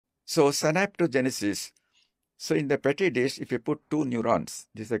So synaptogenesis. So in the petri dish, if you put two neurons,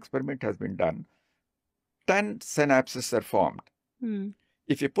 this experiment has been done, 10 synapses are formed.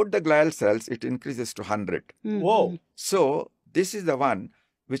 If you put the glial cells, it increases to 100. Whoa. So this is the one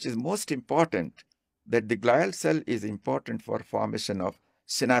which is most important, that the glial cell is important for formation of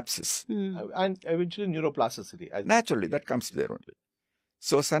synapses. And eventually neuroplasticity. Naturally, that comes there only.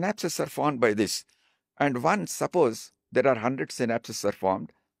 So synapses are formed by this. And once, suppose there are 100 synapses are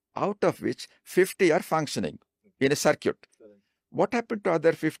formed, out of which 50 are functioning in a circuit. What happened to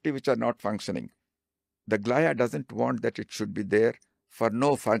other 50 which are not functioning? The glia doesn't want that it should be there for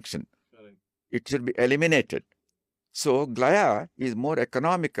no function. It should be eliminated. So glia is more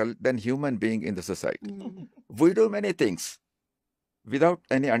economical than human being in the society. We do many things without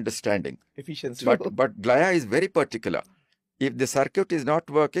any understanding. Efficiency. But glia is very particular. If the circuit is not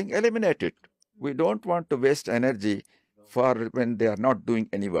working, eliminate it. We don't want to waste energy for when they are not doing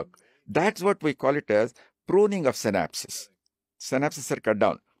any work. That's what we call it as pruning of synapses. Synapses are cut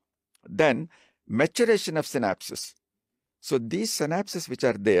down. Then maturation of synapses. So these synapses which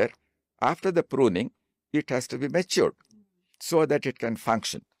are there, after the pruning, it has to be matured so that it can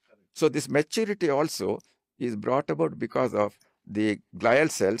function. So this maturity also is brought about because of the glial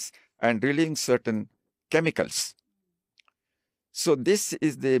cells and releasing certain chemicals. So this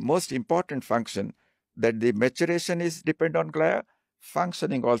is the most important function, that the maturation is depend on glia,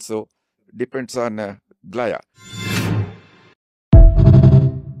 functioning also depends on glia.